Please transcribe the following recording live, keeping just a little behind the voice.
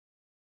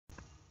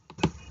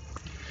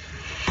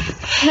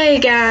Hey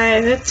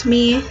guys, it's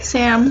me,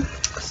 Sam.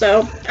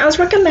 So, I was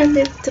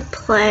recommended to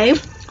play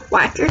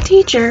Whack Your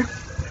Teacher.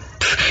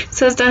 It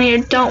says down here,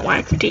 don't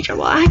whack your teacher.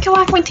 Well, I can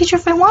whack my teacher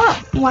if I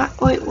want.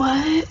 Wait,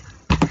 what?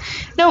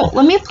 No,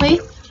 let me play.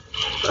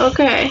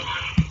 Okay.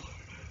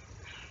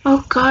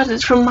 Oh god,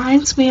 this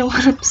reminds me of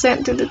when I'm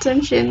sent to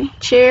detention.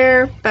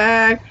 Chair,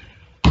 bag.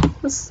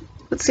 Let's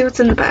see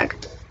what's in the bag.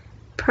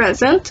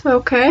 Present,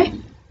 okay.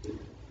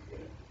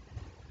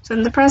 It's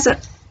in the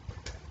present.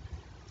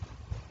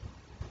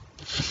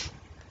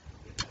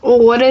 Oh,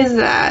 what is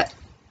that?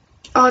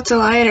 Oh, it's a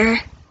lighter.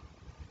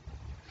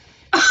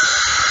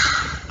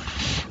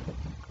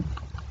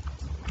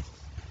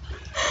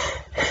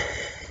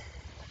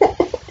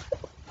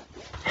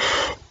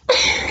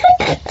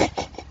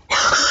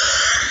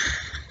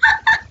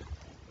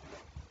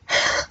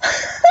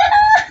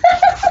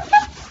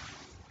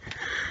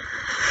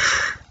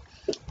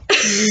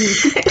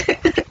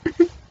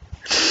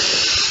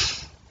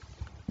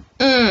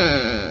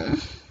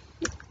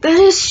 That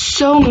is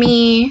so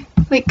me.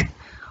 Like,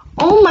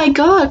 oh my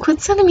god,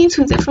 quit sending me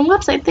to a different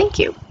website. Thank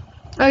you.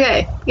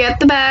 Okay, get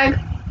the bag.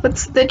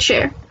 What's the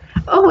chair?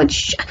 Oh,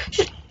 it's.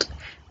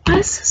 Why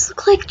does this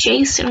look like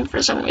Jason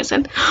for some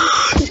reason?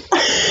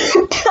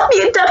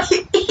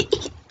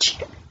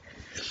 WWH.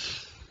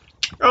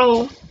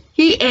 Oh,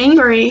 he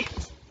angry.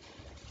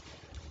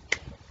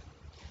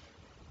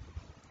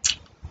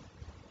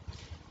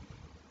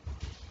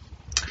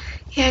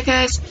 Yeah,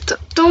 guys,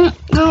 don't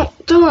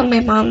let my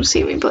mom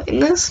see me playing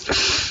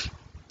this.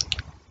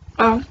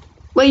 Oh,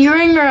 let your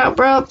anger out,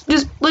 bro.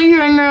 Just let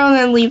your anger out and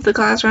then leave the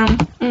classroom.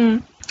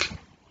 Ooh,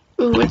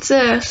 what's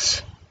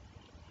this?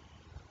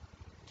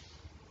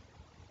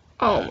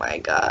 Oh my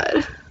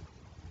god.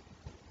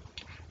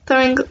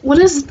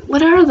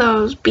 What are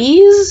those?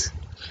 Bees?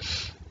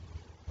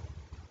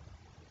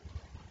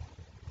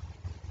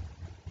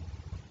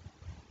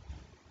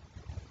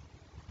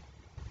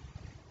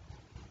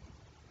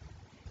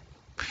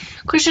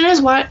 Question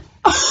is what?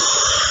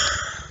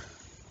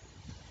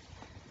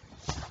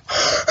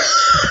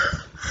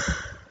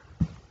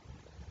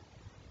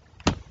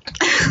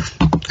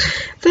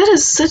 That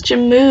is such a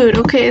mood.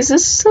 Okay, is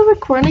this still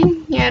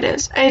recording? Yeah, it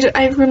is.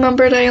 I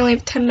remembered I only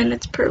have 10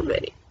 minutes per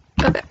video.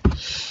 Okay.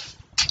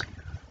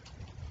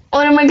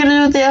 What am I gonna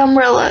do with the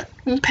umbrella?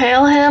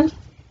 Impale him?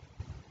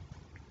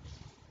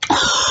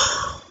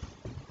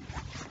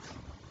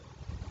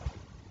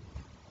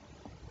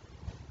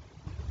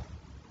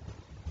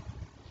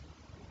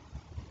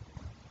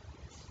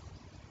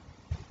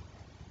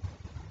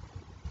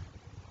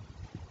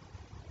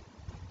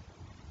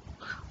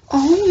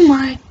 Oh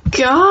my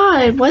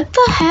god, what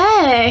the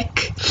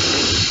heck?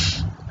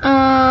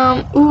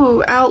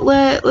 Ooh,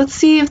 outlet. Let's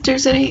see if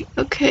there's any.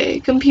 Okay,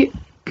 compute.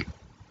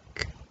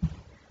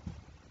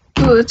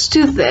 Ooh, let's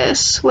do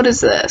this. What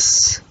is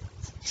this?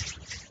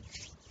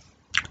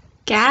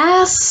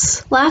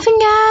 Gas? Laughing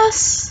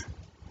gas?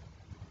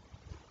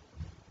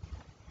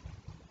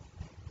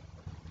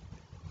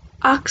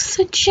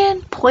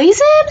 Oxygen?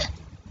 Poison?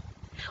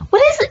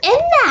 What is in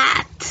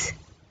that?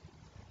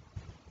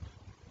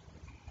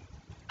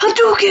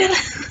 Hadouken!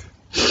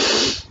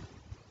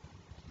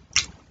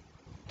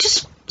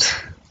 Just.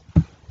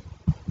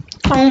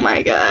 Oh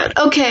my god.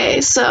 Okay,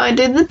 so I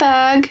did the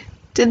bag,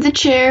 did the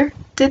chair,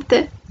 did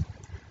the.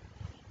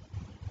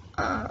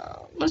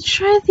 Let's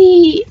try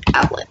the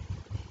outlet.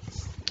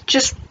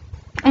 Just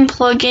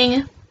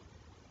unplugging.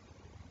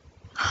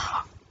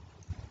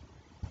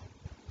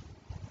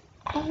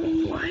 Oh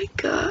my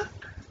god.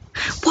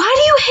 Why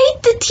do you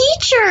hate the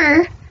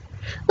teacher?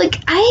 Like,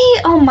 I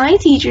hate all my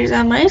teachers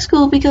at my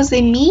school because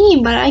they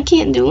mean, but I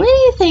can't do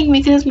anything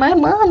because my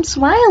mom,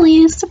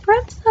 Smiley, is the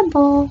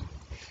principal.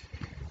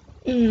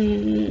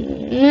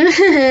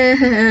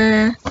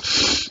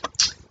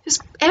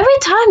 Just every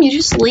time you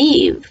just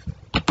leave.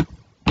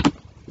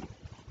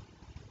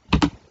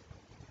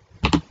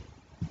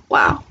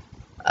 Wow.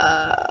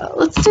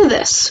 Let's do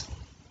this.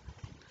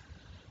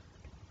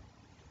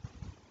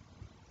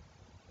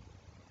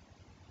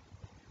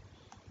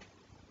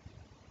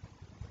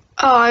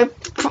 Oh,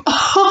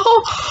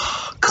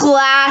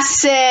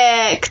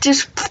 classic.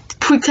 Just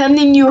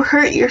pretending you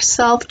hurt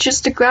yourself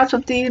just to grab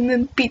something and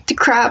then beat the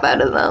crap out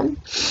of them.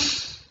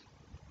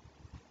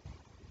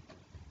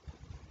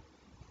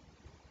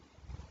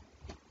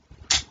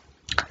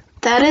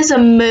 That is a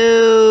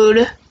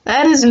mood.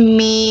 That is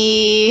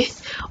me.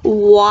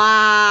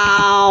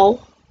 Wow.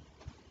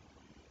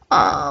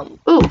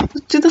 Ooh,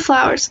 let's do the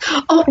flowers.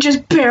 Oh,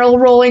 just barrel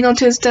rolling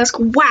onto his desk,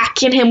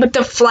 whacking him with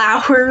the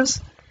flowers.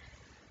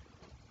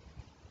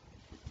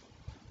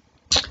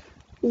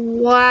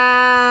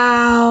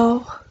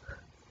 Wow.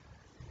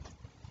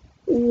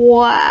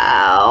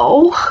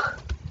 Wow.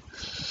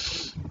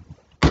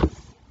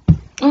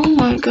 Oh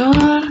my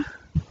god.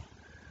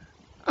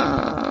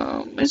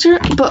 Is there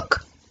a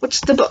book? What's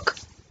the book?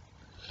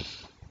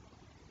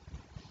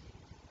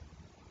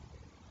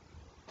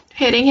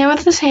 Hitting him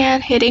with his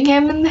hand, hitting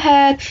him in the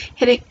head,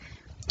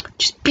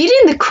 just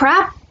beating the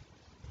crap.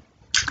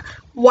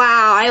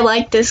 Wow, I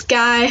like this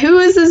guy. Who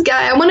is this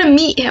guy? I want to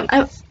meet him.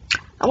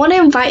 I want to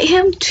invite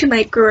him to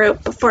my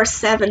group before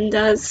 7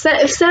 does.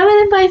 If 7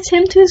 invites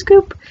him to his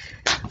group,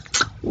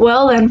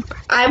 well then,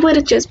 I would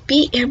have just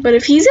beat him. But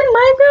if he's in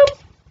my group,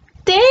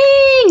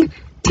 dang!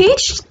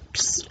 Teach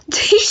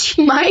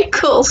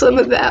Michael some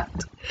of that.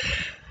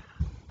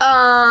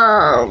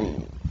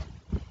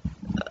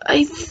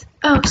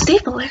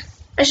 Stapler.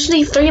 I just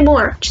need 3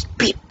 more. Just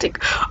beat the.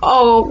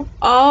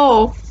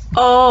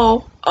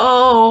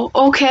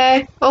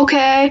 Okay.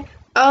 Okay.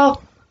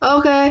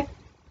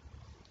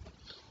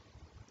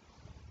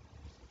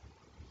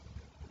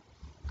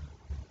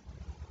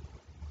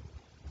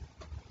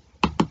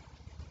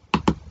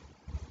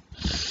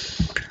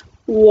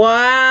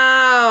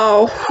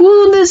 Wow.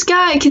 Who this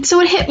guy? Can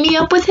someone hit me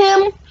up with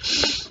him?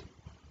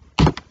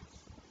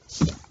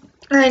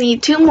 I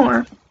need 2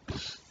 more.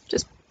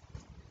 Just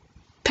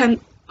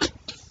pen.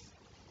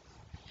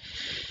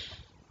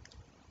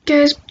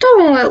 Guys,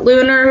 don't let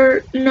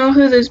Lunar know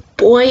who this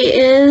boy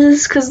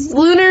is, because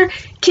Lunar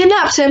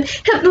kidnaps him,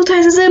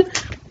 hypnotizes him,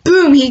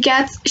 boom, she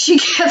gets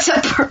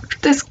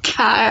this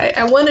guy.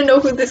 I want to know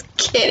who this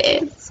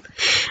kid is.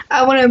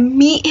 I want to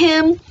meet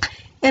him,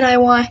 and I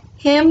want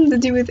him to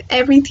do with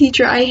every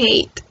teacher I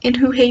hate, and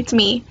who hates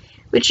me,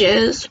 which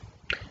is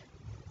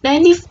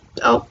 90.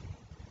 Oh,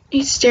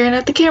 he's staring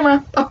at the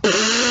camera. Oh,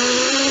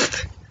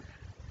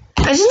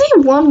 I just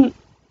need 1.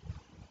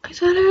 I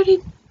thought I already.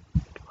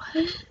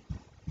 What?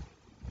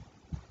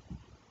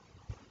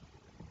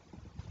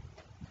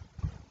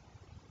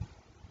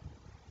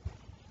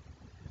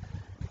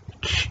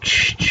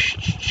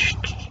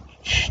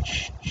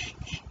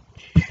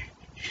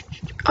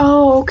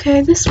 Oh,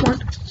 okay, this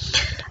one.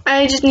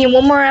 I just need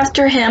 1 more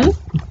after him.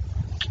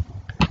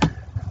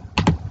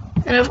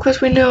 And of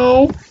course we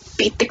know,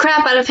 beat the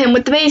crap out of him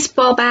with the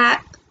baseball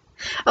bat.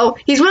 Oh,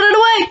 he's running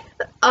away!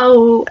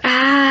 Oh,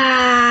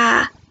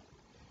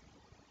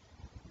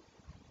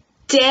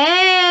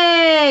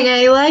 Dang,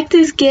 I like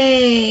this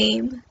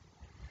game.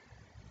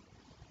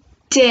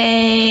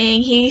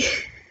 Dang, he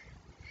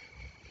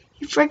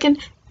freaking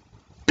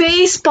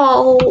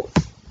baseball.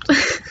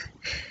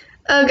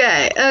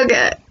 Okay.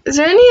 Is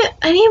there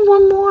I need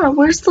 1 more.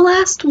 Where's the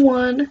last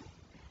one?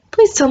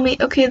 Please tell me.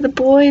 Okay, the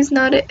boy's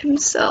not it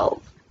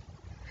himself.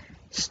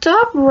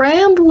 Stop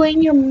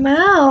rambling your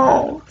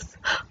mouth.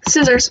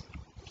 Scissors.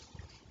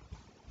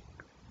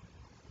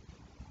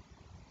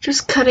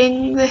 Just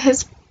cutting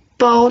his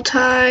bow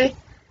tie.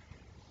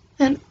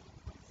 And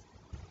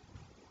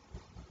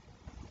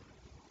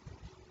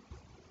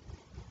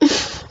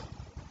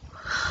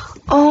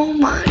oh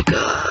my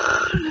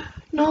god.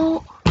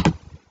 No.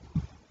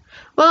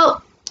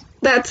 Well,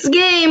 that's the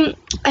game.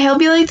 I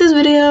hope you like this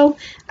video.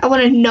 I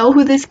want to know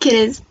who this kid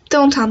is.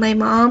 Don't tell my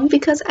mom,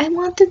 because I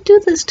want to do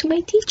this to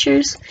my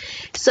teachers.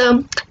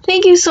 So,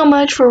 thank you so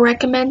much for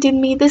recommending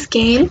me this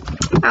game.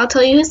 I'm going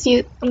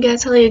to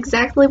tell you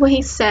exactly what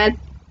he said.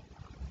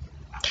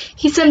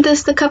 He sent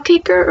this to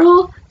Cupcake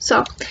Girl.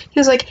 So, he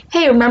was like,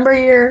 hey, remember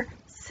your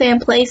Sam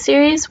Play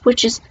series,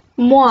 which is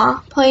moi,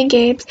 playing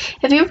games.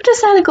 If you ever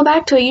decide to go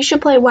back to it, you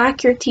should play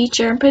Whack Your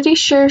Teacher. I'm pretty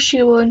sure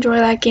she will enjoy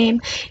that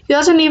game. You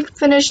also need to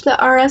finish the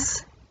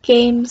RS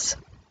games.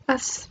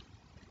 That's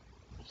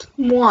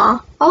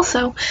moi.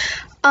 Also,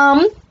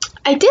 I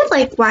did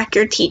like Whack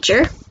Your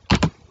Teacher.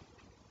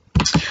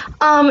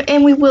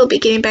 And we will be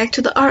getting back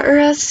to the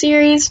RS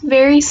series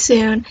very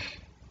soon.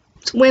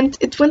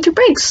 It's winter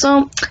break,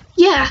 so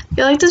yeah. If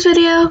you like this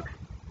video,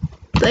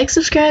 like,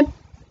 subscribe.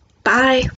 Bye.